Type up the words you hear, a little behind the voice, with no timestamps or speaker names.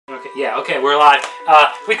Okay, yeah, okay, we're live.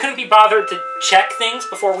 We couldn't be bothered to check things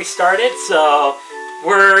before we started, so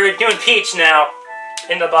we're doing Peach now.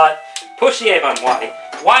 In the butt. Push the A button. Why?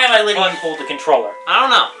 Why am I letting you hold the controller? I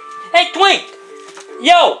don't know. Hey, Twink!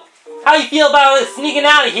 Yo! How you feel about sneaking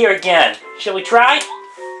out of here again? Shall we try?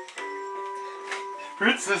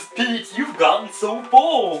 Princess Peach, you've gotten so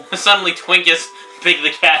bold. Suddenly Twink is Big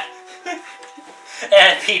the Cat.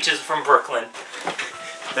 And Peach is from Brooklyn.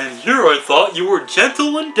 And here I thought you were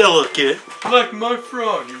gentle and delicate. Like my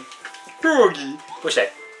Froggy. Froggy. Push A.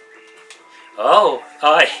 Oh,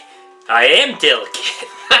 I am delicate.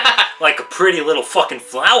 Like a pretty little fucking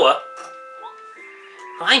flower.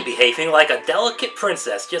 I'm behaving like a delicate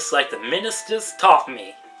princess, just like the ministers taught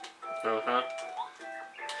me. Uh-huh.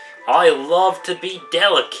 I love to be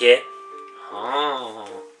delicate.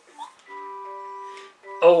 Oh.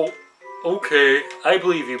 Oh, okay. I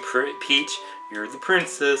believe you, Peach. You're the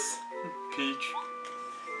princess. Peach.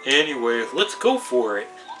 Anyway, let's go for it.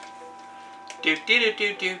 Do do do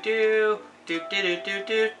do do do. Do do do do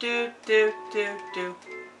do do do do do.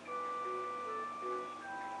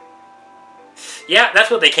 Yeah, that's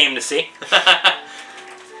what they came to see. Let's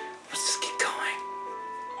just get going.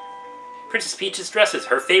 Princess Peach's dresses,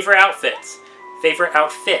 her favorite outfits. Favorite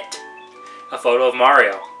outfit. A photo of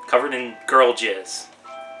Mario, covered in girl jizz.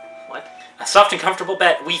 What? A soft and comfortable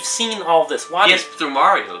bed. We've seen all this. Why? Yes, through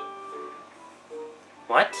Mario.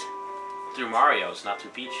 What? Through Mario's, not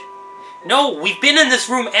through Peach. No, we've been in this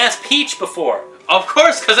room as Peach before. Of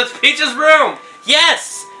course, because it's Peach's room!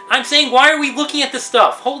 Yes! I'm saying, why are we looking at this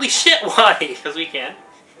stuff? Holy shit, why? Because we can.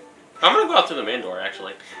 I'm gonna go out through the main door,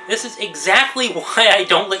 actually. This is exactly why I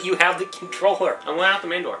don't let you have the controller. I'm going out the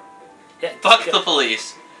main door. Yeah, Fuck the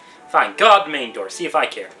police. Fine, go out the main door, see if I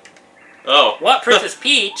care. Oh. What, Princess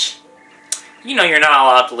Peach? You know you're not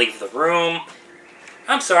allowed to leave the room.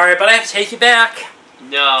 I'm sorry, but I have to take you back.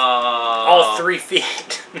 No. All 3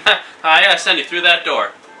 feet. I gotta send you through that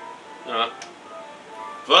door.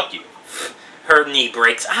 Fuck you. Her knee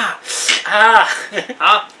breaks. Ah! Ah!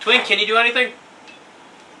 Huh? Twink, can you do anything?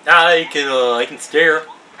 I can stare.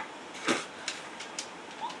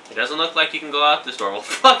 It doesn't look like you can go out this door. Well,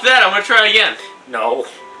 fuck that, I'm gonna try again. No.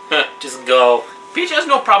 Just go. Peach has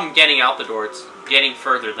no problem getting out the door. It's getting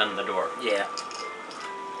further than the door. Yeah.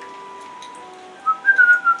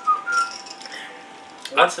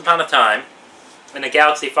 Once upon a time, in a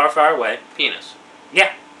galaxy far, far away. Penis.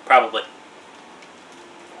 Yeah, probably.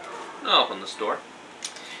 I'll open this door.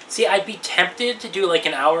 See, I'd be tempted to do like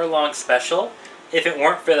an hour-long special if it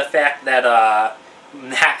weren't for the fact that,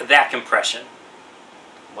 that compression.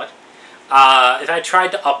 What? If I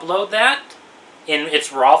tried to upload that in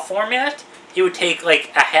its RAW format, it would take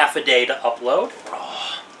like a half a day to upload.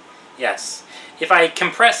 Raw. Yes. If I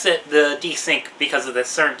compress it, the desync, because of the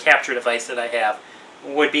certain capture device that I have,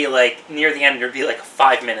 would be like, near the end, there'd be like a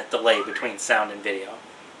 5-minute delay between sound and video.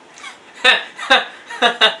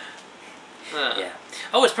 Yeah.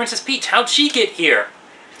 Oh, it's Princess Peach. How'd she get here?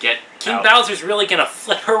 Get King out. Bowser's really gonna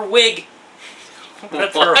flip her wig.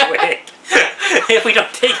 Flip her wig. If we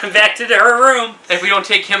don't take him back to her room. If we don't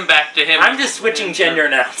take him back to him. I'm just switching gender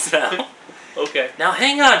now, so. Okay. Now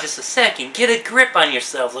hang on just a second. Get a grip on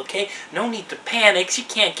yourselves, okay? No need to panic. She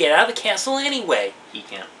can't get out of the castle anyway. He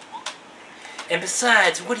can't. And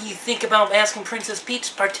besides, what do you think about asking Princess Peach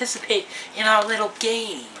to participate in our little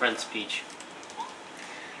game? Prince Peach.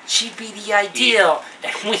 She'd be the ideal,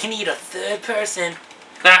 and we need a third person.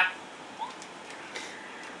 Ha!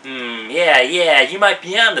 Yeah, you might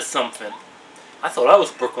be onto something. I thought I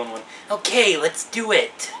was Brooklyn one. Okay, let's do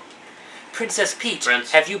it. Princess Peach,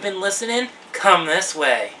 have you been listening? Come this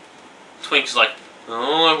way. Twink's like, I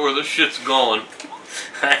don't like where this shit's going.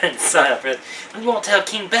 I didn't sign up for this. We won't tell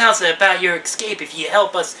King Bowser about your escape if you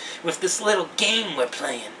help us with this little game we're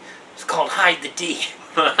playing. It's called Hide the D.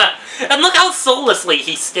 And look how soullessly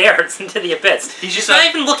he stares into the abyss. He's not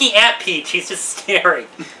even looking at Peach, he's just staring.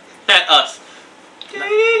 At us.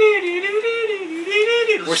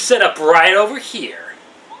 We're set up right over here.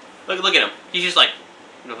 Look at him. He's just like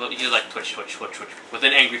twitch, with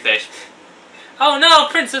an angry face. Oh no,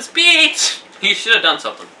 Princess Peach! He should have done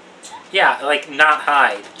something. Yeah, like not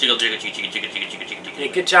hide. Jiggle, jiggle, jiggle, jiggle, jiggle, jiggle, jiggle, jiggle.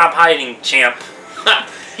 Yeah, good job hiding, champ.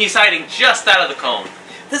 He's hiding just out of the cone.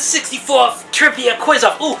 The 64th Trivia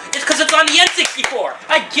Quiz-Off. Ooh, it's because it's on the N64.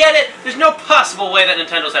 I get it. There's no possible way that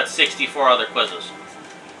Nintendo's had 64 other quizzes.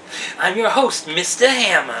 I'm your host, Mr.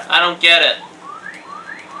 Hammer. I don't get it.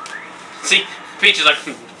 See, Peach is like,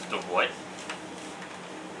 what?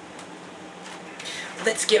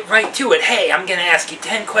 Let's get right to it. Hey, I'm gonna ask you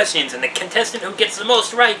 10 questions, and the contestant who gets the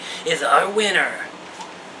most right is our winner.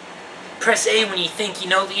 Press A when you think you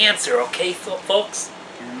know the answer, okay, folks?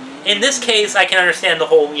 In this case, I can understand the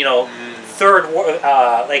whole, you know,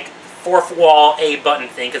 like, fourth wall A button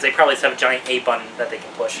thing, because they probably just have a giant A button that they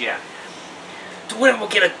can push. Yeah. The winner will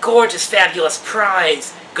get a gorgeous, fabulous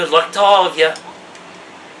prize. Good luck to all of you.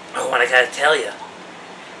 Oh, and I gotta tell you,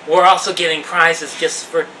 we're also giving prizes just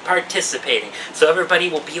for participating, so everybody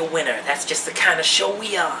will be a winner. That's just the kind of show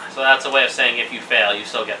we are. So that's a way of saying if you fail, you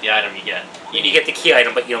still get the item you get. You get the key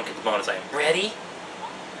item, but you don't get the bonus item. Ready?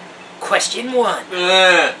 Question 1.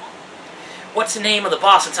 What's the name of the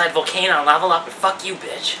boss inside Volcano? Level up and fuck you,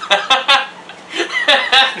 bitch.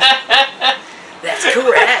 That's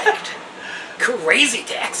correct. Crazy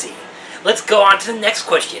Taxi. Let's go on to the next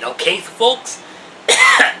question, okay, folks?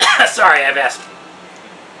 Sorry, I've asked.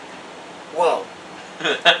 Whoa.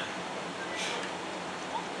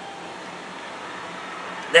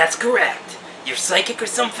 That's correct. You're psychic or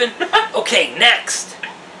something? Okay, next.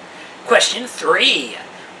 Question 3.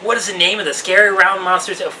 What is the name of the scary round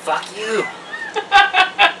monsters? Oh, fuck you.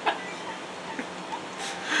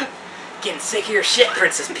 Getting sick of your shit,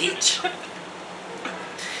 Princess Peach.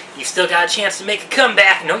 You still got a chance to make a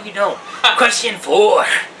comeback. No, you don't. Question 4.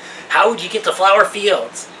 How would you get to Flower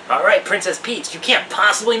Fields? Alright, Princess Peach, you can't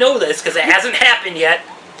possibly know this because it hasn't happened yet.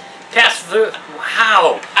 Pass through.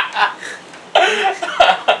 How?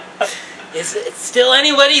 It's still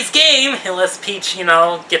anybody's game, unless Peach, you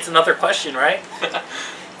know, gets another question, right?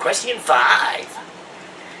 Question 5.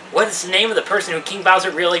 What is the name of the person who King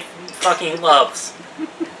Bowser really fucking loves?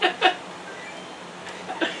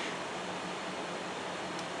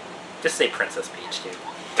 Just say Princess Peach, dude.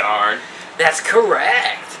 Darn. That's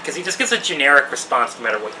correct, because he just gives a generic response no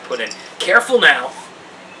matter what you put in. Careful now.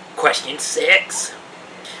 Question 6.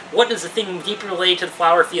 What is the thing deeply related to the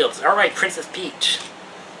flower fields? Alright, Princess Peach.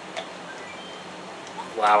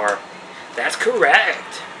 Flower. That's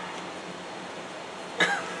correct.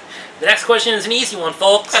 The next question is an easy one,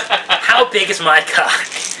 folks. How big is my cock?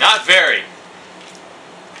 Not very.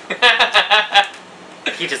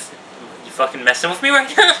 You fucking messing with me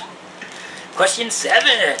right now? Question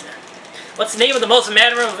 7. What's the name of the most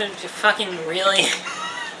memorable fucking really?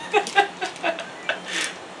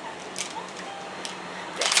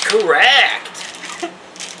 That's correct.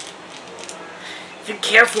 Think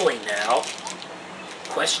carefully now.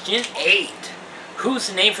 Question 8. Who's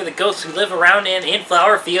the name for the ghosts who live around in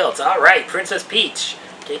Flower Fields? Alright, Princess Peach.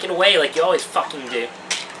 Take it away like you always fucking do.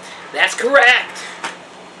 That's correct.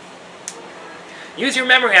 Use your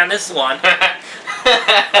memory on this one.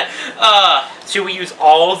 Should we use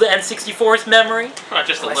all of the N64's memory? Not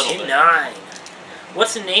just a little bit. Question 9.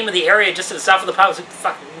 What's the name of the area just to the south of the palace?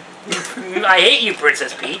 Fucking, I hate you,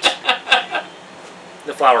 Princess Peach.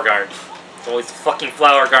 The Flower Garden. It's always the fucking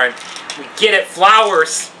Flower Garden. We get it,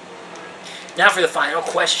 flowers. Now for the final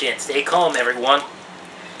question. Stay calm, everyone.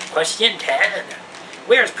 Question 10.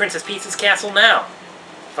 Where's Princess Peach's castle now?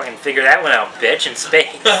 Fucking figure that one out, bitch, in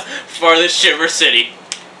space. Farthest Shiver City.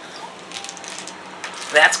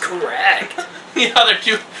 That's correct. The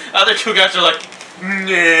other two guys are like,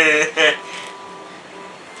 nah.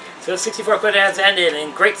 So 64 question has ended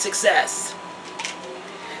in great success.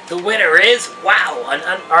 The winner is, wow,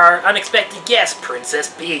 our unexpected guest, Princess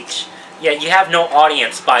Peach. Yeah, you have no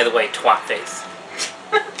audience, by the way, twat face.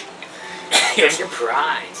 Here's your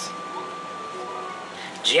prize.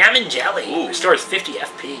 Jam and Jelly. Ooh. Restores 50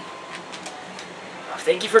 FP. Well,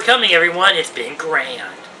 thank you for coming, everyone. It's been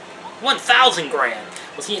grand. 1,000 grand.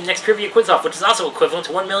 We'll see you in the next trivia quiz-off, which is also equivalent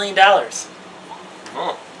to $1 million.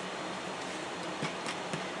 Oh.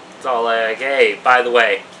 It's all like, hey, by the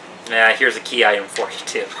way, here's a key item for you,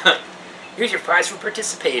 too. Here's your prize for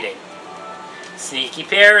participating. Sneaky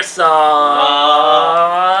Parasol.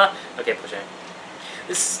 Okay, push it.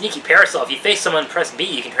 This is Sneaky Parasol. If you face someone and press B,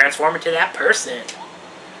 you can transform into that person.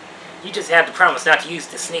 You just had to promise not to use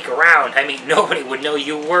to sneak around. I mean, nobody would know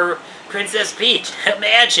you were Princess Peach.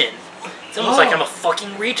 Imagine. It's almost like I'm a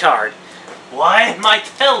fucking retard. Why am I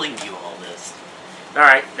telling you all this?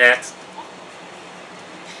 Alright, next.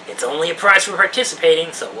 It's only a prize for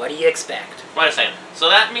participating, so what do you expect? Wait a second. So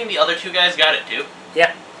that mean the other two guys got it too?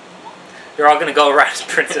 Yeah. They're all gonna go around as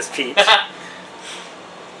Princess Peach.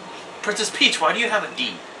 Princess Peach, why do you have a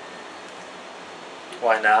D?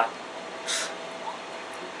 Why not?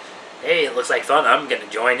 Hey, it looks like fun. I'm gonna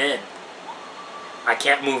join in. I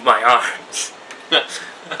can't move my arms.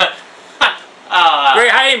 Great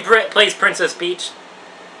hiding place, Princess Peach.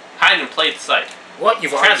 Hide in plain sight. What?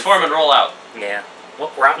 You've Transform and roll out. Yeah.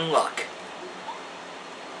 What rotten luck.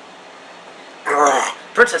 Grr.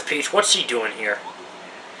 Princess Peach, what's she doing here?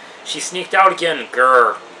 She sneaked out again.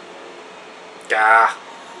 Grr. Gah.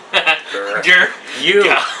 Grr. Grr. You,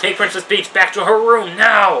 Gah. take Princess Peach back to her room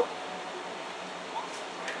now.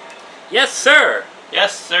 Yes, sir.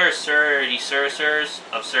 Yes, sir, sir, sirs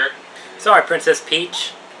of sir. Sorry, Princess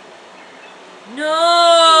Peach. No!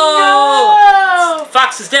 No!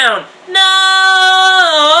 Fox is down. No!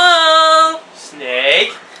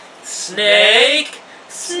 Snake. Snake.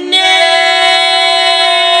 Snake!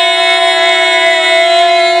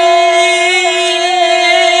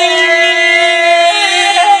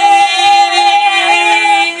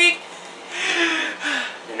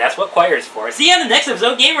 And that's what choir is for. See you on the next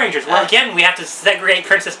episode of Game Rangers, where again we have to segregate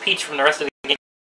Princess Peach from the rest of the